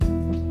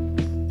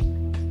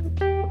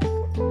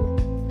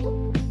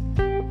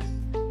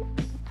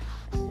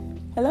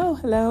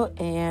Hello,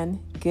 and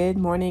good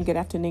morning, good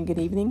afternoon, good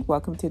evening.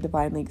 Welcome to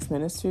Divine Links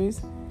Ministries.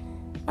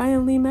 I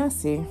am Lee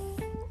Massey.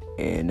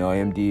 And I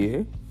am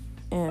DA.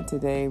 And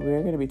today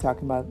we're going to be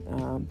talking about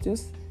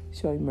just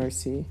showing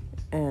mercy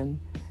and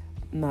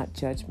not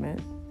judgment.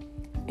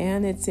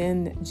 And it's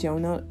in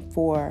Jonah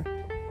 4.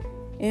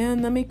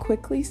 And let me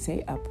quickly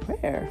say a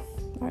prayer.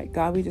 All right,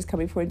 God, we just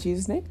come before in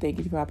Jesus' name. Thank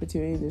you for the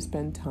opportunity to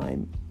spend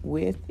time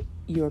with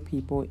your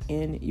people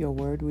in your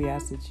word. We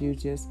ask that you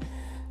just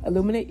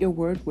illuminate your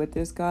word with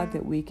us, God,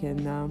 that we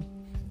can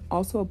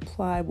also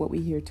apply what we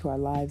hear to our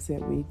lives,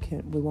 that we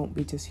won't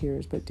be just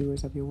hearers but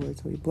doers of your word.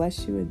 So we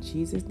bless you in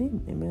Jesus'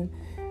 name. Amen.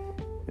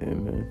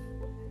 Amen.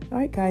 All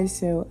right, guys.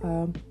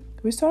 So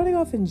we're starting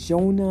off in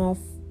Jonah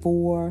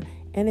 4.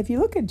 And if you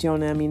look at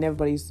Jonah,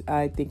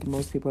 I think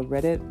most people have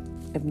read it.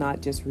 If not,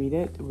 just read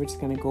it. We're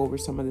just going to go over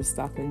some of the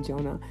stuff in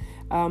Jonah.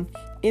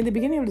 In the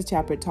beginning of the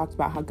chapter, it talks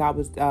about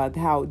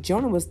how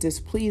Jonah was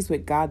displeased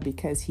with God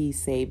because he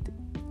saved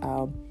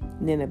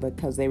Nineveh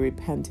because they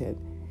repented.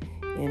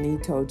 And he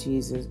told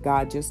Jesus,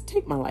 God, just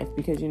take my life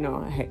because,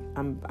 hey,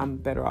 I'm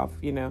better off,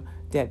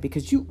 dead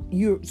because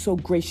you're so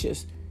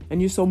gracious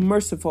and you're so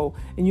merciful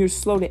and you're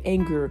slow to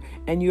anger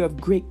and you have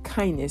great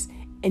kindness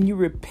and you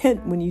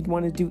repent when you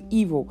want to do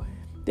evil.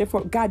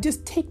 Therefore, God,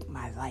 just take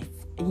my life.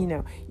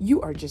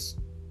 You are just,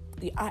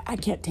 I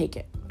can't take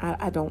it.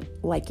 I don't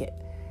like it.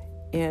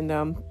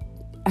 And,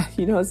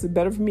 it's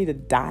better for me to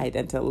die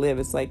than to live.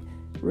 It's like,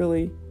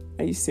 really?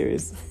 Are you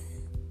serious?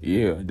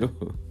 Yeah, I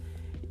do.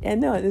 And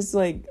no, it's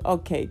like,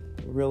 okay,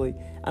 really?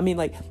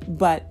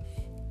 But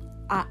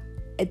I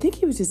think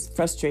he was just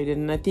frustrated.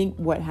 And I think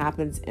what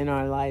happens in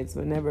our lives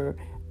whenever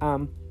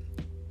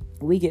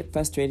we get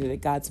frustrated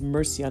at God's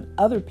mercy on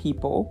other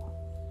people,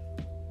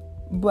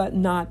 but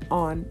not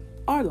on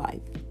our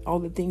life, all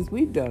the things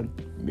we've done.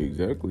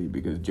 Exactly,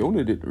 because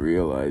Jonah didn't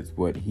realize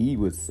what he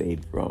was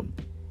saved from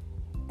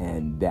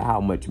and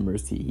how much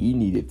mercy he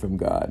needed from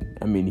God.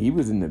 He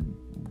was in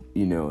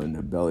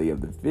the belly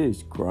of the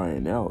fish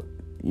crying out,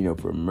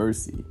 for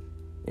mercy,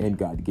 and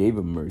God gave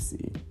him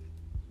mercy,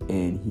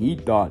 and he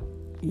thought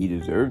he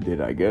deserved it,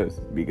 I guess,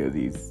 because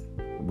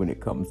when it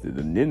comes to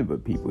the Nineveh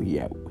people,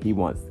 he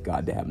wants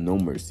God to have no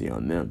mercy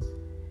on them.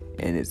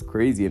 And it's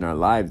crazy in our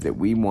lives that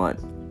we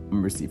want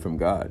mercy from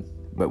God,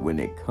 but when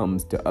it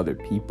comes to other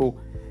people,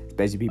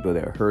 especially people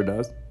that hurt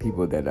us,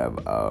 people that have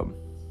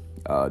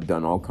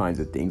done all kinds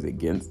of things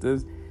against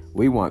us,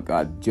 we want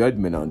God's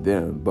judgment on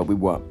them, but we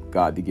want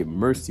God to give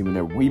mercy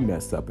whenever we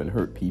mess up and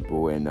hurt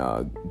people and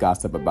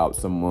gossip about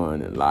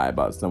someone and lie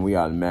about someone. We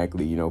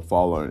automatically,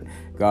 fall on it.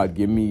 God,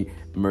 give me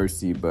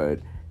mercy, but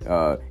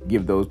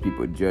give those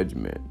people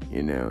judgment,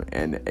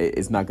 and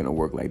it's not going to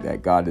work like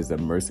that. God is a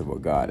merciful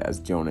God, as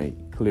Jonah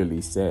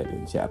clearly said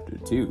in chapter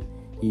 2.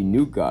 He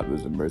knew God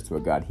was a merciful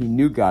God. He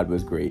knew God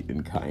was great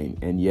and kind,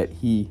 and yet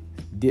he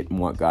didn't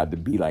want God to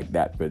be like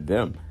that for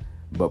them,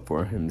 but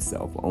for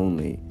himself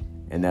only.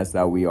 And that's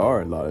how we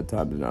are a lot of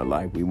times in our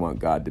life. We want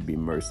God to be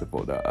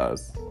merciful to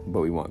us, but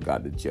we want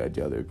God to judge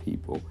other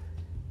people.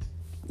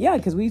 Yeah,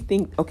 because we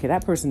think, okay,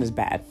 that person is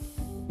bad.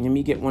 And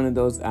you get one of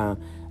those a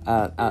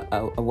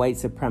white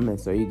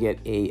supremacist, or you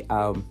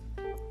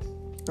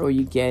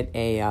get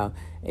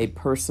a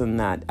person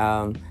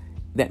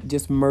that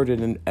just murdered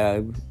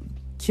and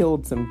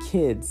killed some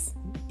kids.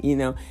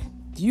 Do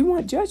you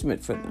want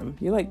judgment for them?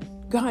 You're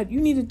like, God, you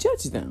need to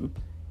judge them.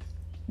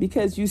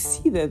 Because you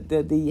see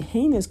the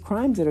heinous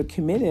crimes that are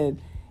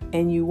committed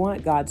and you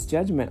want God's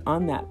judgment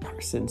on that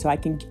person. So I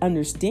can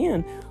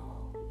understand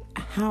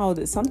how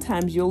that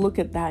sometimes you'll look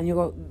at that and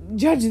you'll go,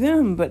 judge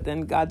them. But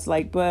then God's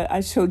like, but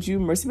I showed you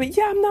mercy. But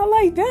yeah, I'm not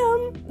like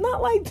them.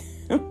 Not like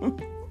them.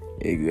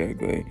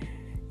 Exactly.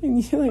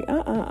 And you're like,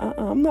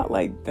 I'm not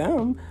like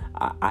them.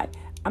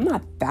 I'm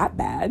not that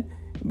bad.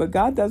 But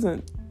God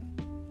doesn't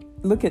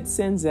look at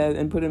sins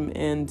and put them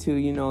into,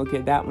 okay,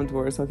 that one's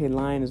worse. Okay,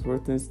 lying is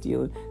worse than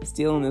stealing.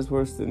 Stealing is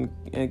worse than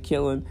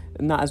killing.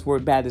 Not as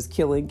bad as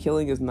killing.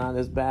 Killing is not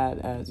as bad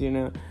as,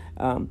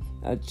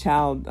 a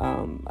child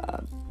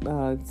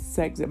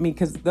sex.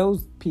 Because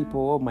those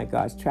people, oh my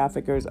gosh,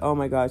 traffickers, oh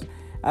my gosh,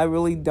 I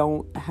really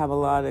don't have a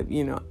lot of,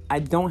 I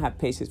don't have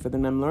patience for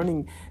them. I'm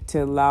learning to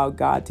allow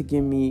God to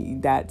give me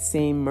that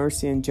same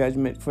mercy and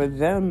judgment for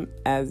them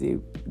as he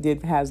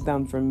has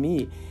done for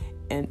me.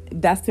 And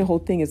that's the whole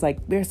thing. It's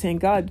like they're saying,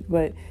 God,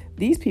 but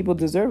these people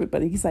deserve it.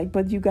 But he's like,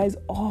 but you guys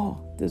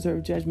all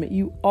deserve judgment.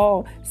 You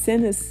all,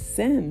 sin is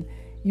sin.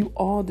 You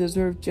all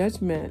deserve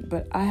judgment.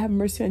 But I have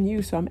mercy on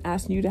you. So I'm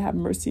asking you to have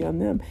mercy on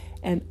them.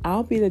 And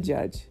I'll be the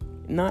judge,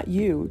 not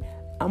you.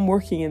 I'm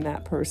working in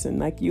that person.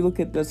 Like you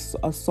look at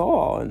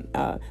Saul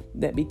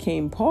that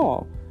became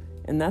Paul.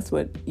 And that's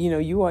what,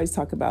 you always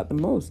talk about the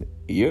most.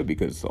 Yeah,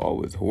 because Saul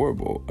was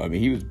horrible.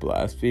 He was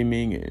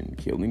blaspheming and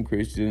killing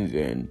Christians,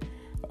 and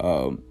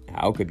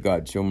how could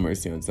God show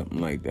mercy on something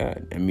like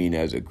that?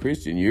 As a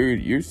Christian,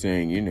 you're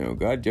saying,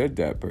 God judged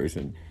that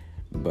person,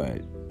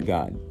 but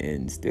God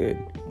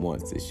instead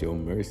wants to show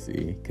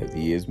mercy because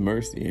he is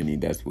mercy,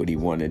 and that's what he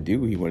want to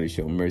do. He want to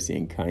show mercy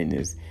and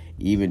kindness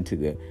even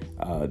to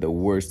the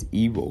worst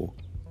evil.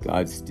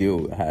 God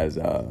still has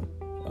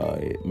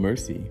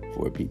mercy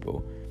for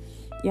people.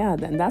 Yeah,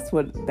 and that's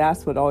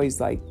what always,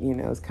 like,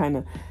 it's kind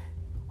of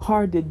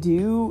hard to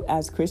do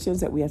as Christians,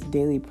 that we have to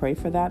daily pray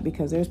for that,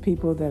 because there's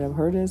people that have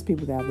hurt us,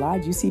 people that have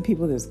lied. You see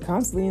people that's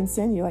constantly in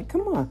sin. You're like,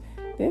 come on,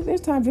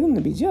 there's time for them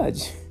to be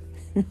judged.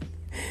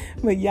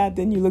 But yeah,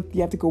 then you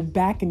have to go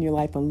back in your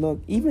life and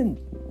look, even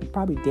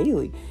probably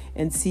daily,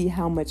 and see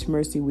how much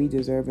mercy we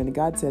deserve. And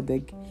God said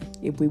that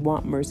if we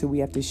want mercy, we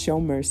have to show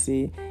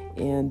mercy,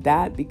 and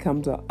that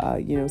becomes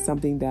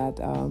something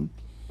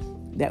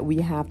that we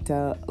have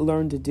to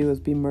learn to do,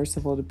 is be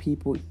merciful to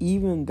people,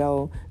 even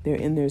though they're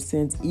in their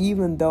sins,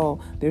 even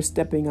though they're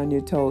stepping on your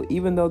toe,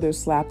 even though they're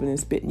slapping and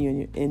spitting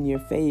you in your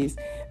face.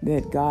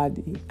 That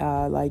God,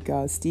 like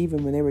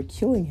Stephen, when they were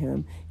killing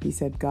him, he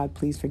said, God,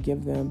 please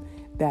forgive them.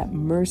 That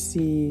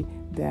mercy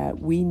that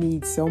we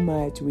need so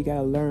much, we got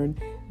to learn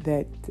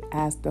that,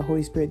 ask the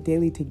Holy Spirit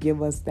daily to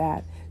give us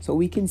that, so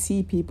we can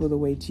see people the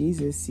way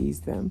Jesus sees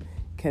them,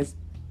 because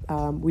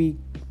we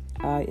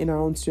in our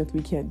own strength,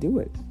 we can't do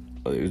it.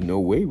 Well, there's no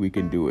way we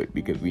can do it,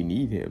 because we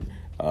need him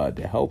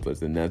to help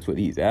us, and that's what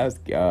he's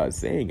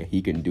saying.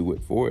 He can do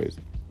it for us,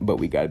 but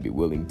we got to be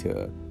willing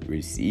to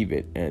receive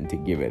it and to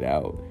give it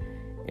out,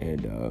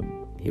 and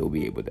he'll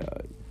be able to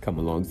come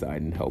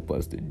alongside and help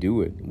us to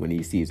do it when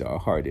he sees our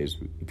heart is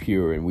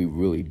pure, and we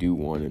really do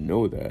want to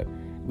know that.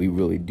 We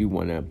really do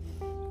want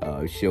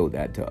to show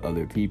that to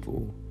other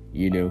people.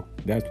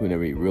 That's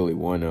whenever he really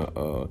want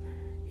to,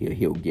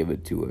 he'll give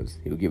it to us.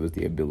 He'll give us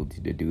the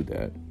ability to do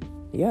that.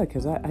 Yeah,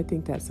 because I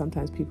think that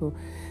sometimes people,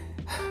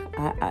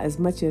 as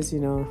much as,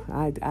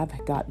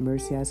 I've got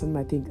mercy, I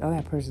sometimes think, oh,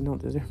 that person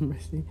don't deserve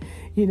mercy.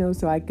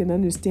 So I can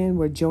understand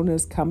where Jonah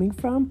is coming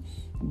from,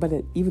 but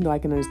even though I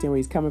can understand where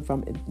he's coming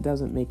from, it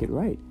doesn't make it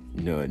right.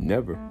 No, it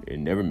never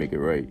make it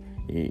right.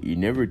 You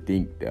never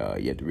think, you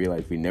have to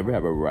realize we never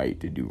have a right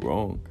to do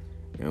wrong.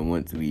 And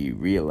once we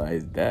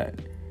realize that,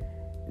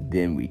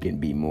 then we can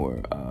be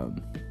more,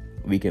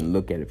 we can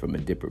look at it from a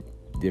different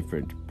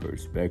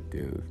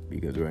perspective,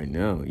 because right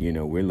now,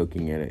 we're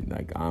looking at it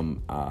like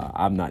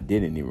I've not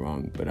did any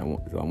wrong, but I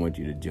want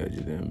you to judge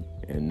them,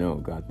 and no,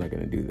 God's not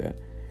going to do that.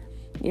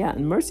 Yeah,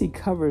 and mercy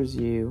covers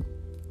you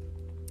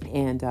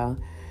and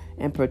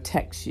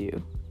protects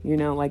you.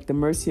 Like the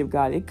mercy of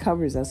God, it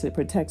covers us, it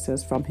protects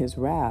us from his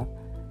wrath.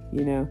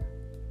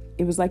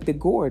 It was like the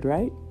gourd,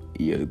 right?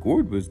 Yeah, the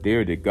gourd was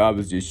there, that God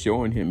was just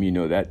showing him,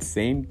 that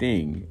same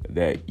thing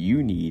that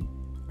you need,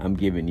 I'm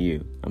giving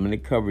you. I'm going to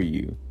cover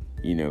you,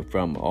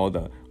 from all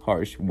the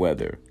harsh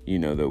weather,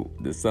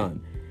 the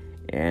sun.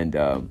 And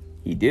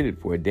he did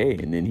it for a day,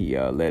 and then he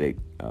let it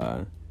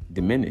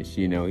diminish,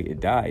 it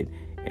died,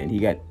 and he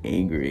got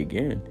angry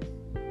again.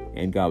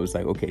 And God was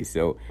like, okay,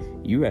 so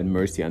you had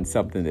mercy on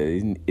something that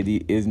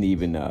isn't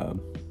even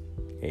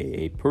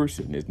a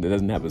person, it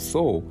doesn't have a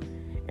soul.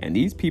 And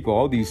these people,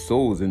 all these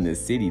souls in this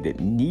city that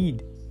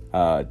need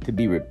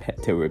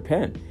to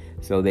repent,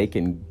 so they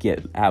can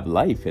have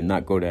life and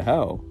not go to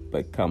hell,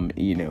 but come,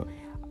 you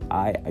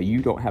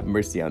don't have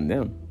mercy on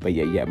them, but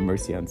yet you have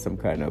mercy on some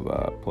kind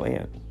of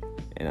plant.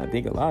 And I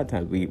think a lot of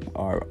times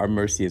our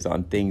mercy is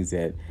on things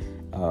that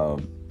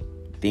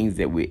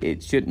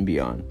it shouldn't be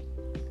on,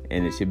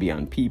 and it should be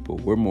on people.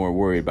 We're more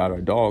worried about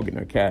our dog and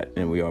our cat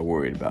than we are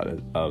worried about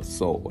a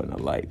soul and a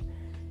life.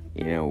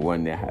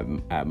 One that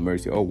have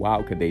mercy. Oh,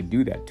 wow, could they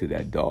do that to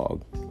that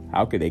dog?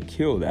 How could they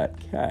kill that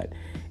cat?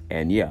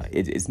 And yeah,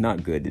 it's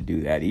not good to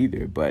do that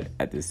either. But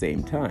at the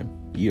same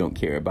time, you don't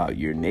care about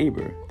your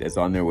neighbor that's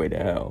on their way to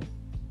hell.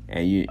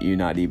 And you're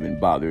not even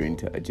bothering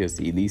to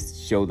just at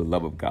least show the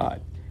love of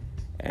God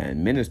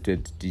and minister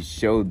to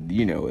show,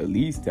 at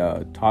least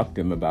talk to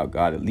them about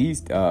God, at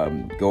least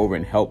go over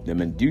and help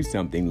them and do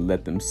something to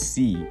let them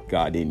see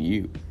God in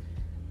you.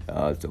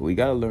 So we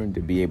got to learn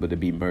to be able to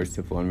be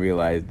merciful and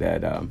realize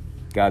that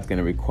God's going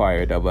to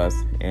require it of us,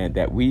 and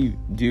that we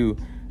do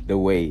the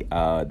way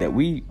that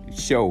we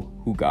show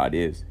who God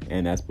is,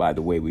 and that's by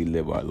the way we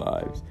live our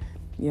lives.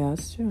 Yeah,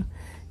 that's true.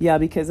 Yeah,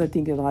 because I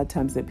think a lot of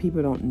times that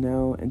people don't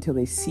know until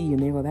they see you and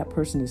they go, that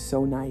person is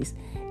so nice.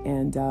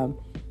 And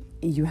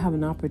you have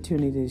an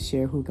opportunity to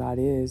share who God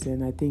is.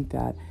 And I think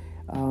that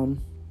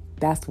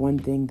that's one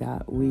thing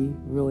that we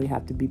really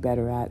have to be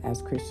better at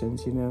as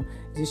Christians,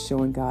 just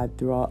showing God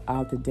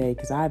throughout the day.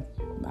 Because I've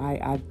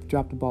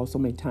dropped the ball so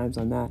many times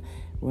on that,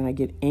 when I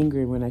get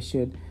angry when I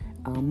should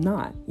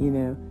not,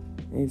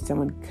 If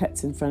someone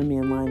cuts in front of me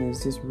in line and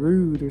is just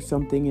rude or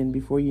something, and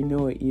before you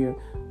know it, you're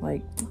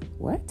like,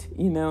 what?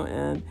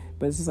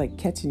 But it's just like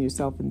catching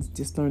yourself and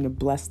just learn to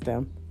bless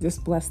them.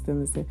 Just bless them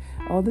and say,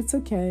 oh, that's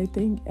okay.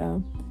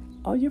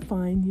 Oh, you're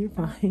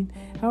fine.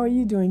 How are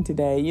you doing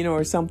today?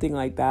 Or something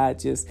like that.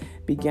 Just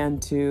begin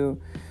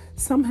to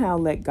somehow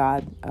let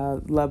God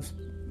love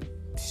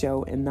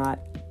show, and not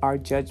our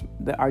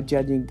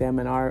judging them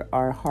and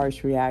our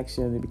harsh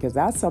reaction, because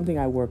that's something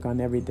I work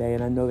on every day,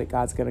 and I know that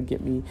God's going to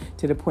get me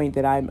to the point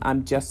that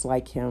I'm just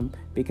like him,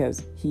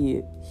 because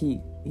he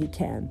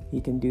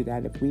can do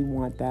that if we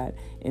want that,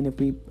 and if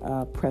we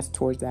press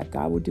towards that,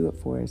 God will do it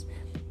for us,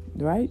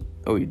 right?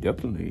 Oh, he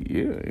definitely,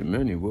 yeah,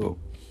 amen, he will.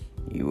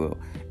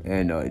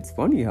 And it's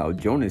funny how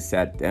Jonah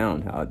sat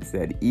down, how it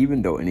said,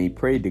 even though, and he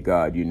prayed to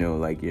God,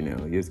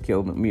 just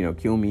kill them,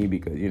 kill me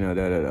because,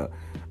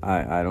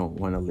 I don't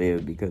want to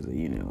live because,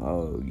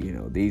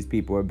 these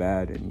people are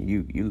bad and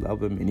you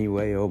love them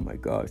anyway. Oh my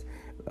gosh.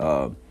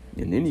 And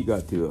then he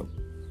got to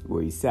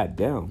where he sat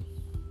down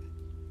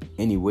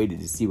and he waited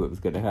to see what was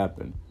going to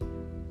happen.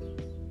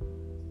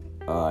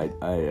 I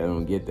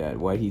don't get that.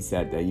 Why he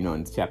sat down,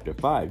 in chapter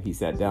 5, he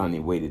sat down and he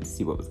waited to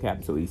see what was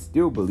happening. So he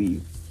still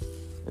believed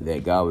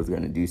that God was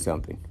going to do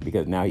something,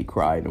 because now he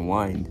cried and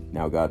whined.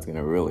 Now God's going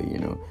to really,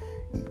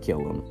 kill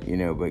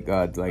him, but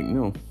God's like,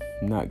 no,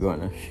 I'm not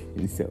going to.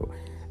 And so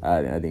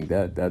I think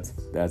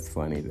that's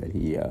funny that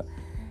he,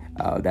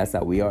 that's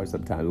how we are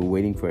sometimes. We're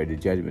waiting for the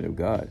judgment of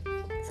God.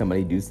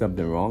 Somebody do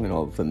something wrong and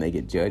all of a sudden they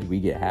get judged. We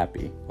get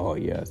happy. Oh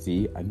yeah,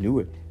 see, I knew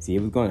it. See,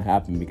 it was going to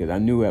happen because I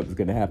knew it was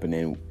going to happen.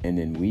 And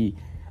then we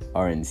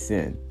are in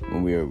sin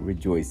when we are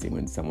rejoicing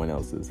when someone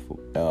else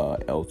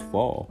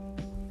fall.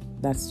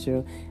 That's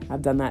true.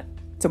 I've done that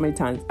so many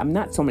times.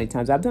 Not so many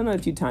times. I've done it a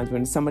few times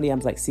when somebody, I'm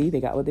like, see, they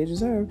got what they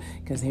deserve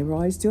because they were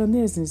always doing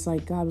this. And it's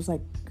like, God was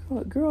like,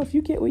 girl, if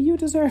you get what you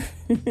deserve,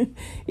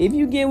 if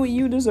you get what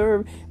you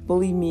deserve,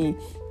 believe me,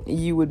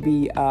 you would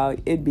be,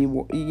 it'd be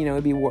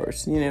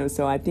worse,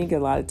 So I think a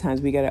lot of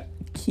times we got to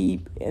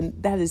keep, and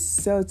that is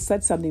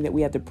such something that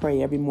we have to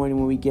pray every morning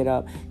when we get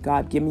up.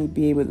 God,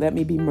 let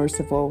me be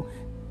merciful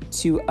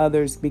to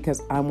others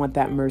because I want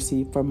that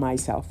mercy for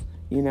myself.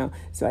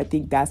 So I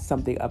think that's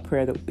a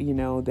prayer that,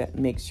 that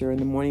makes sure in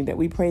the morning that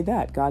we pray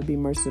that God be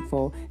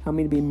merciful. Help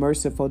me to be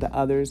merciful to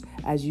others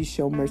as you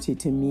show mercy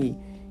to me,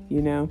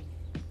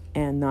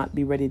 and not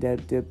be ready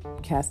to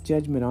cast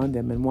judgment on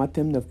them and want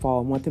them to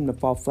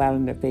fall flat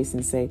on their face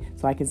and say,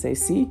 so I can say,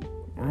 see,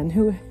 I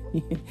knew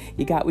it.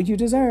 You got what you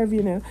deserve,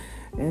 And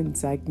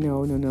it's like,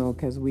 no,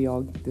 because we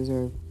all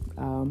deserve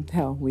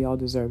hell. We all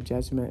deserve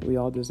judgment. We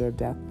all deserve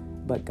death.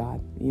 But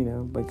God,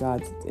 but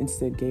God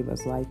instead gave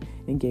us life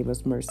and gave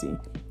us mercy.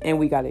 And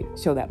we got to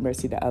show that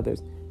mercy to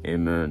others.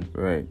 Amen.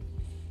 Right.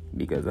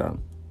 Because a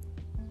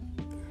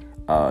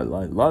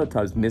lot of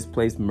times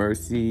misplaced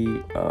mercy,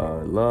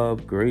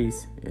 love,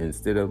 grace,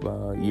 instead of,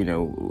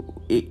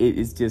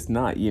 it's just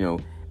not,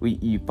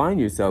 you find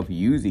yourself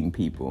using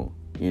people,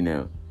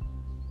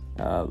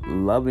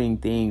 loving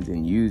things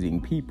and using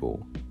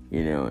people,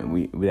 and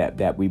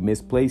we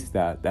misplace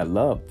that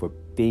love for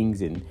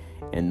things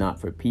and not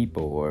for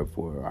people, or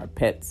for our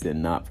pets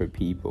and not for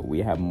people. We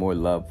have more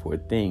love for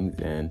things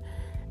and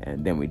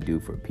than we do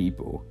for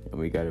people, and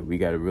we gotta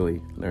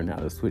really learn how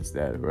to switch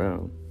that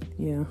around.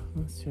 Yeah,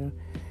 that's true.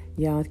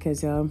 Yeah,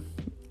 because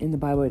in the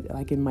Bible,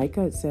 like in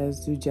Micah, it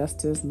says, do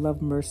justice,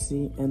 love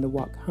mercy, and to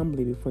walk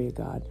humbly before your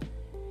God.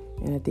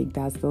 And I think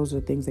those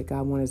are things that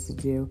God wants us to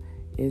do,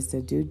 is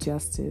to do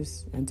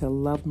justice and to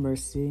love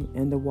mercy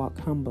and to walk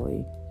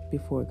humbly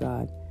before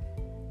God.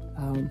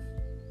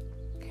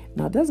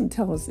 Now, it doesn't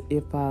tell us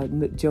if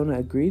Jonah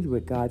agreed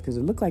with God, because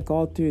it looked like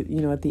all through,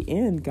 at the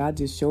end, God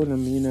just showed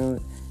him,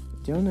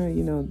 Jonah,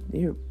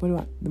 here, what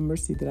about the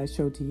mercy that I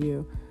showed to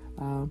you?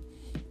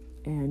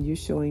 And you're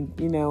showing,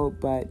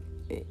 but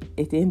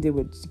it ended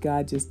with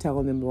God just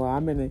telling them, well,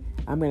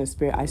 I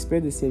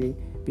spare the city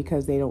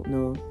because they don't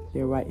know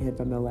their right hand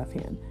from their left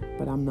hand,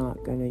 but I'm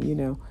not gonna,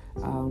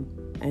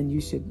 and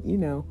you should,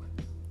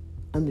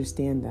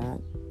 understand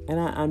that. And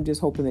I'm just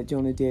hoping that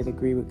Jonah did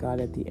agree with God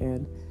at the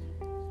end.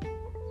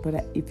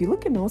 But if you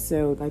look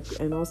so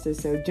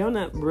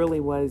Jonah really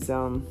was,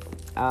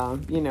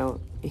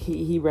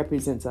 he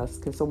represents us,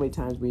 because so many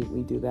times we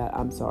do that.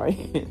 I'm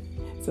sorry.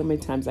 So many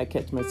times I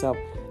catch myself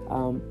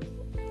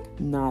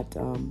not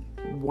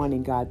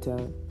wanting God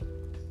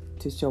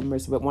to show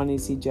mercy, but wanting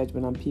to see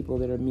judgment on people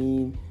that are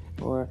mean,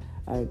 or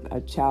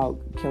a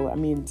child killer. I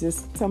mean,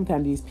 just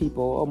sometimes these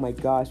people, oh my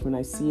gosh, when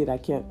I see it, I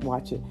can't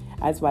watch it.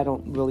 That's why I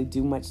don't really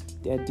do much,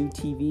 do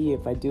TV.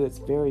 If I do, it's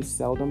very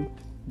seldom.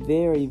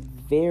 Very,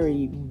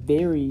 very,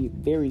 very,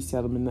 very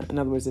seldom. In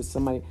other words,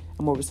 I'm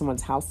over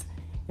someone's house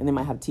and they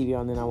might have TV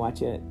on and I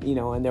watch it,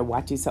 and they're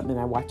watching something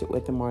and I watch it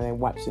with them, or I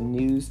watch the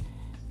news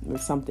or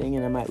something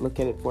and I might look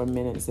at it for a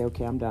minute and say,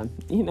 okay, I'm done,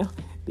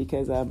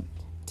 because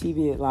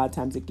TV, a lot of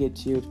times it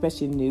gets you,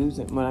 especially news.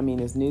 And what I mean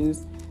is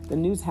news. The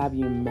news have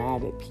you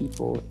mad at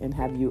people and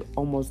have you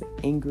almost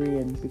angry,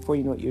 and before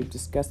you know it, you're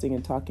discussing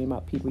and talking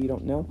about people you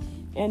don't know,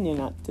 and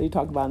you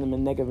talk about them in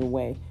a negative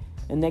way,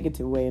 and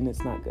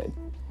it's not good.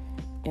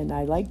 And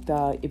I like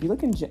if you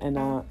look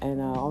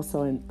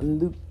also in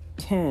Luke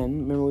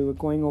 10, remember we were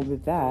going over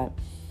that.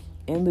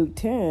 In Luke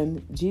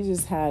 10,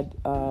 Jesus had,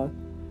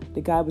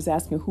 the guy was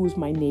asking, who's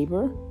my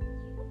neighbor?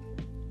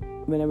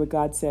 Whenever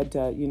God said,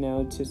 to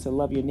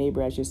love your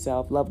neighbor as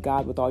yourself, love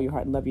God with all your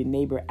heart and love your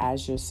neighbor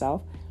as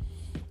yourself.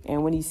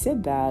 And when he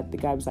said that, the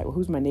guy was like, well,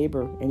 who's my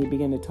neighbor? And he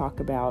began to talk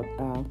about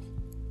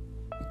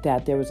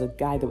that there was a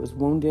guy that was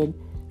wounded.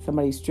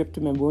 Somebody stripped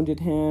him and wounded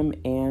him.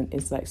 And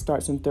it's like,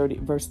 starts in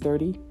verse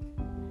 30.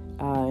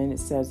 And it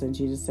says, and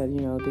Jesus said,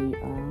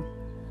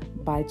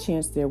 by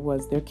chance there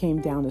came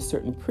down a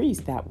certain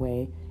priest that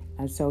way,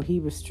 And so he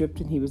was stripped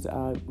and he was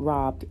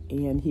robbed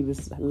and he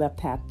was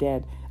left half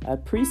dead. A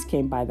priest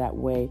came by that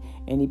way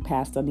and he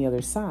passed on the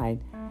other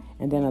side.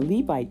 And then a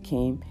Levite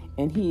came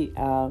and he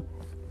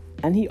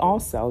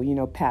also,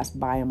 passed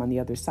by him on the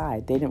other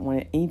side. They didn't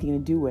want anything to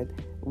do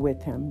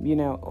with him,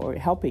 or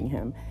helping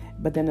him.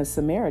 But then a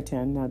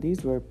Samaritan, now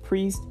these were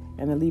priest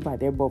and a Levite.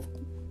 They're both,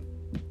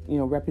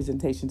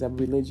 representations of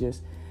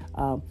religious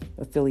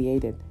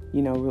affiliated,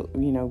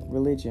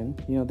 religion.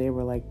 They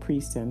were like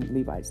priests and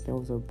Levites.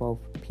 Those were both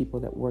people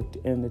that worked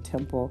in the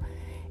temple.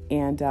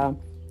 And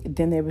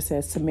then there was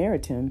a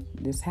Samaritan,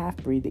 this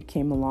half-breed that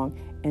came along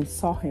and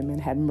saw him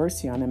and had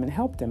mercy on him and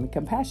helped him and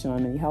compassion on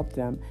him, and he helped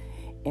him.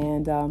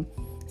 And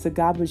so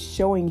God was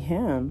showing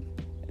him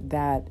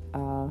that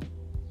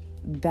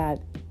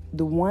that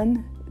the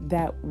one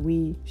that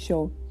we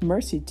show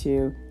mercy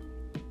to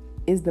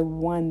is the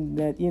one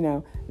that,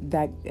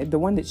 that the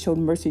one that showed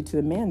mercy to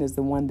the man is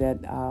the one that,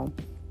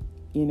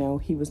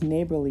 he was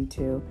neighborly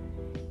to.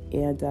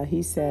 And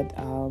he said,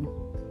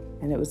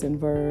 and it was in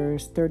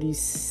verse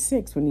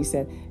 36 when he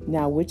said,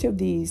 "Now which of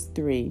these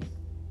three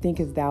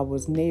thinkest thou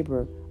was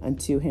neighbor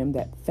unto him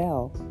that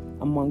fell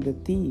among the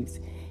thieves?"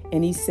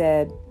 And he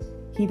said,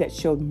 "He that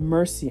showed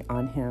mercy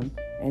on him."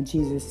 And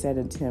Jesus said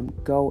unto him,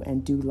 "Go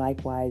and do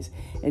likewise."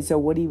 And so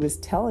what he was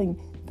telling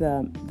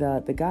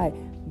the guy,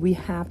 we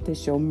have to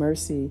show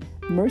mercy.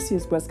 Mercy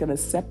is what's going to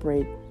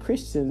separate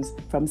Christians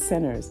from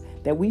sinners.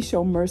 That we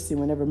show mercy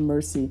whenever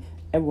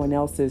everyone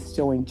else is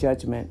showing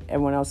judgment.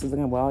 Everyone else is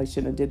looking, well, he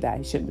shouldn't have did that.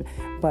 He shouldn't.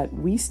 But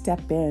we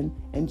step in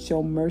and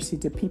show mercy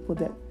to people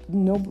that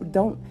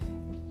don't,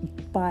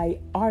 by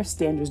our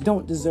standards,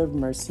 don't deserve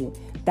mercy.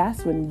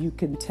 That's when you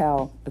can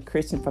tell a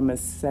Christian from a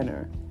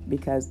sinner,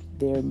 because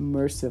they're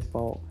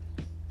merciful.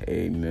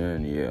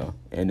 Amen. Yeah,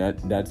 and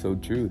that's so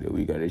true, that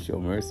we got to show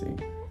mercy.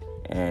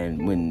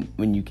 And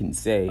when you can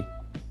say,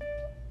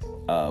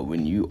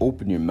 when you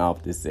open your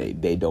mouth to say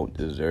they don't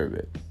deserve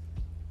it,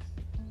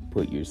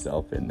 put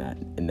yourself in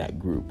that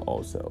group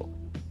also.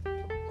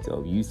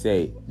 So if you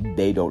say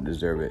they don't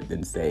deserve it,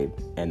 then say,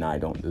 and I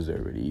don't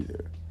deserve it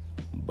either.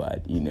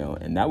 But,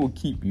 and that will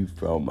keep you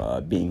from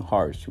being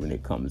harsh when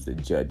it comes to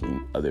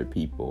judging other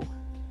people.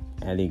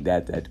 And I think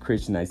that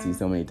Christian, I see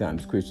so many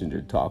times Christians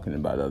are talking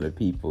about other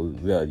people.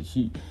 Well,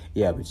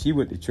 but she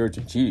went to church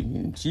and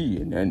she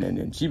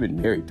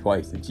been married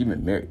twice, and she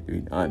been married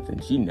 3 times,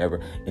 and she never,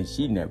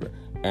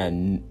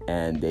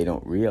 and they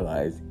don't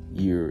realize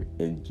you're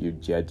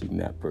judging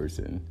that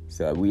person.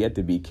 So we have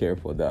to be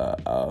careful to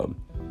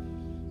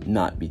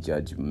not be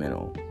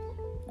judgmental.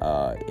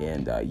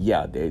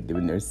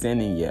 When they're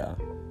sinning,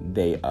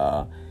 they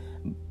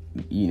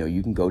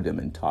you can go to them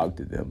and talk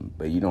to them,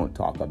 but you don't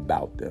talk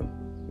about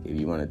them. If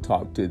you want to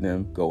talk to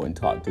them, go and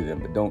talk to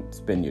them, but don't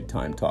spend your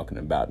time talking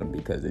about them,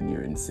 because then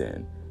you're in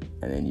sin,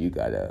 and then you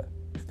gotta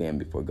stand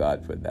before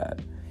God for that.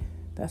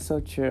 That's so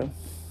true.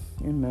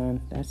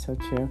 Amen. That's so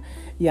true.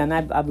 Yeah, and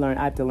I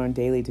have to learn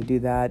daily to do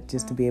that,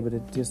 just to be able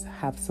to just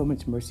have so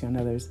much mercy on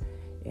others,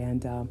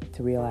 and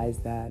to realize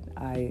that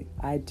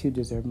I too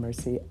deserve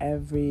mercy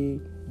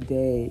every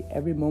day,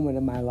 every moment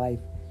of my life,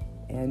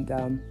 and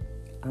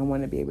I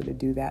want to be able to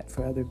do that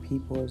for other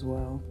people as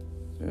well.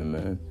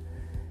 Amen.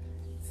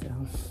 So,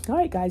 all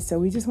right, guys. So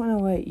we just want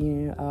to let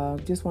you,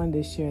 just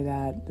wanted to share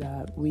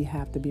that we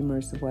have to be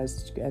merciful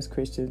as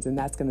Christians, and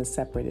that's going to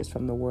separate us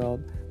from the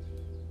world.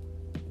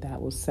 That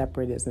will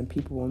separate us, and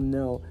people will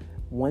know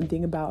one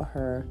thing about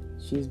her: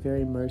 she's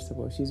very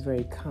merciful, she's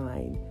very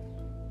kind,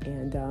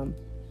 and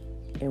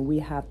we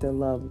have to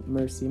love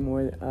mercy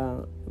more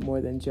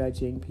than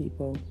judging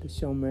people. To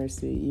show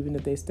mercy, even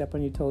if they step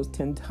on your toes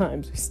 10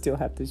 times, we still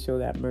have to show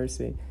that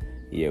mercy.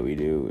 Yeah, we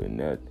do, and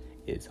that.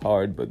 It's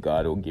hard, but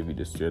God will give you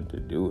the strength to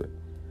do it.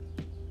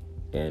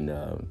 And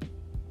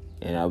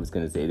I was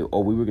going to say,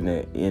 we were going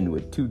to end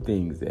with 2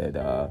 things that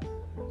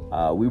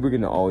we were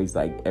going to always,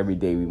 like, every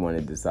day we want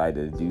to decide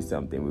to do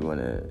something. We want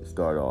to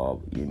start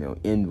off,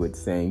 end with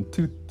saying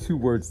two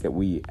words that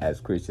we as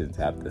Christians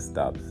have to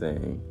stop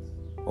saying.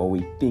 Or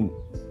we think,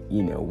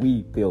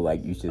 we feel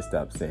like you should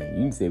stop saying.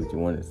 You can say what you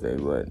want to say,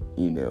 but,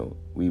 we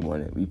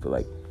feel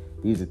like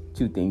these are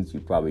 2 things you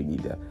probably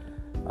need to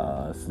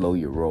slow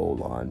your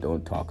roll on.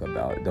 Don't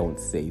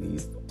say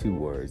these 2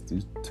 words,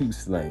 these 2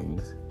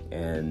 slangs.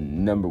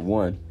 And number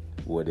 1,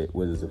 what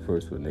is the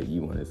first one that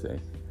you want to say?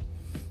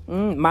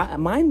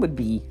 Mine would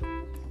be,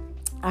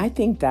 I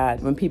think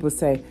that when people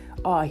say,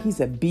 "Oh, he's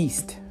a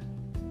beast,"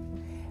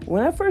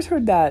 when I first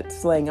heard that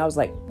slang, I was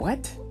like,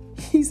 "What?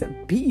 He's a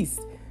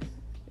beast?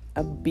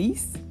 A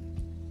beast?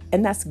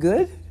 And that's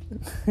good?"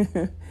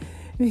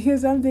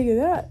 Because I'm thinking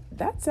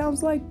that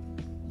sounds like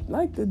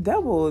the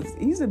devil.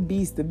 He's a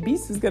beast. The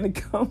beast is going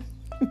to come.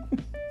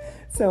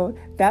 So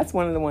that's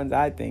one of the ones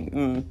I think.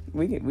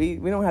 We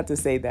don't have to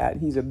say that.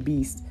 He's a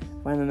beast.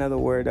 Find another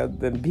word other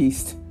than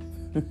beast.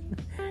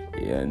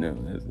 Yeah, no,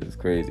 that's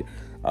crazy.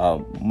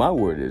 My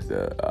word is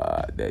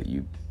that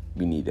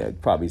we need to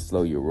probably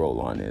slow your roll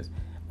on is,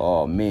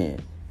 "Oh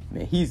man,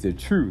 he's the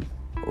truth,"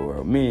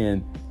 or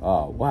 "Man,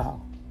 oh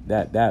wow,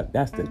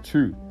 that's the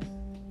truth."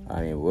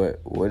 I mean,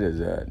 what is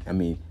that? I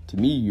mean, to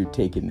me, you're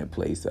taking the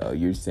place of,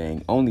 you're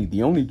saying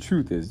the only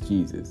truth is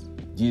Jesus.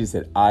 Jesus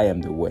said, I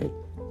am the way,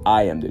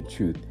 I am the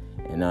truth,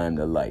 and I am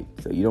the light.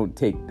 So you don't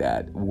take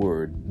that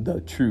word, the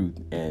truth,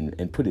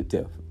 and put it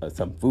to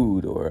some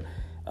food or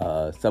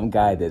some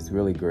guy that's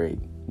really great,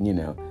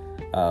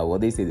 well,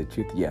 they say the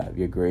truth, yeah,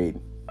 you're great.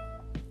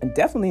 And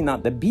definitely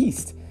not the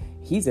beast.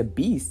 He's a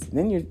beast.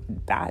 Then you're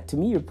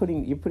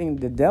putting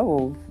the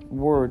devil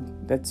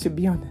word that should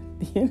be on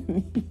the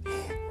enemy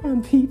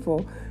on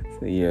people.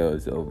 So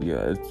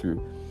that's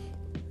true.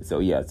 So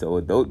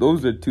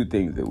those are two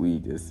things that we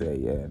just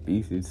say,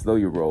 be slow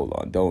your roll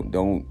on.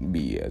 Don't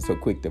be so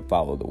quick to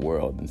follow the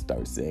world and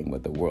start saying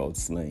what the world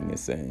slang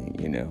is saying.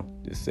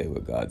 Just say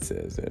what God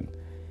says, and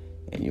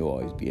you'll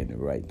always be in the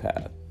right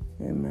path.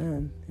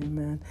 Amen.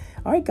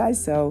 All right,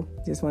 guys. So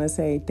just want to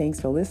say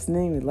thanks for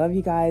listening. We love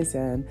you guys,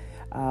 and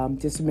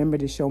just remember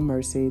to show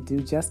mercy,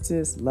 do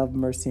justice, love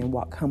mercy, and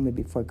walk humbly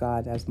before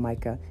God, as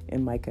Micah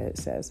it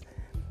says.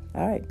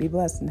 All right, be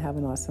blessed and have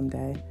an awesome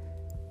day.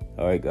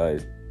 All right,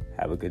 guys,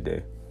 have a good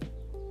day.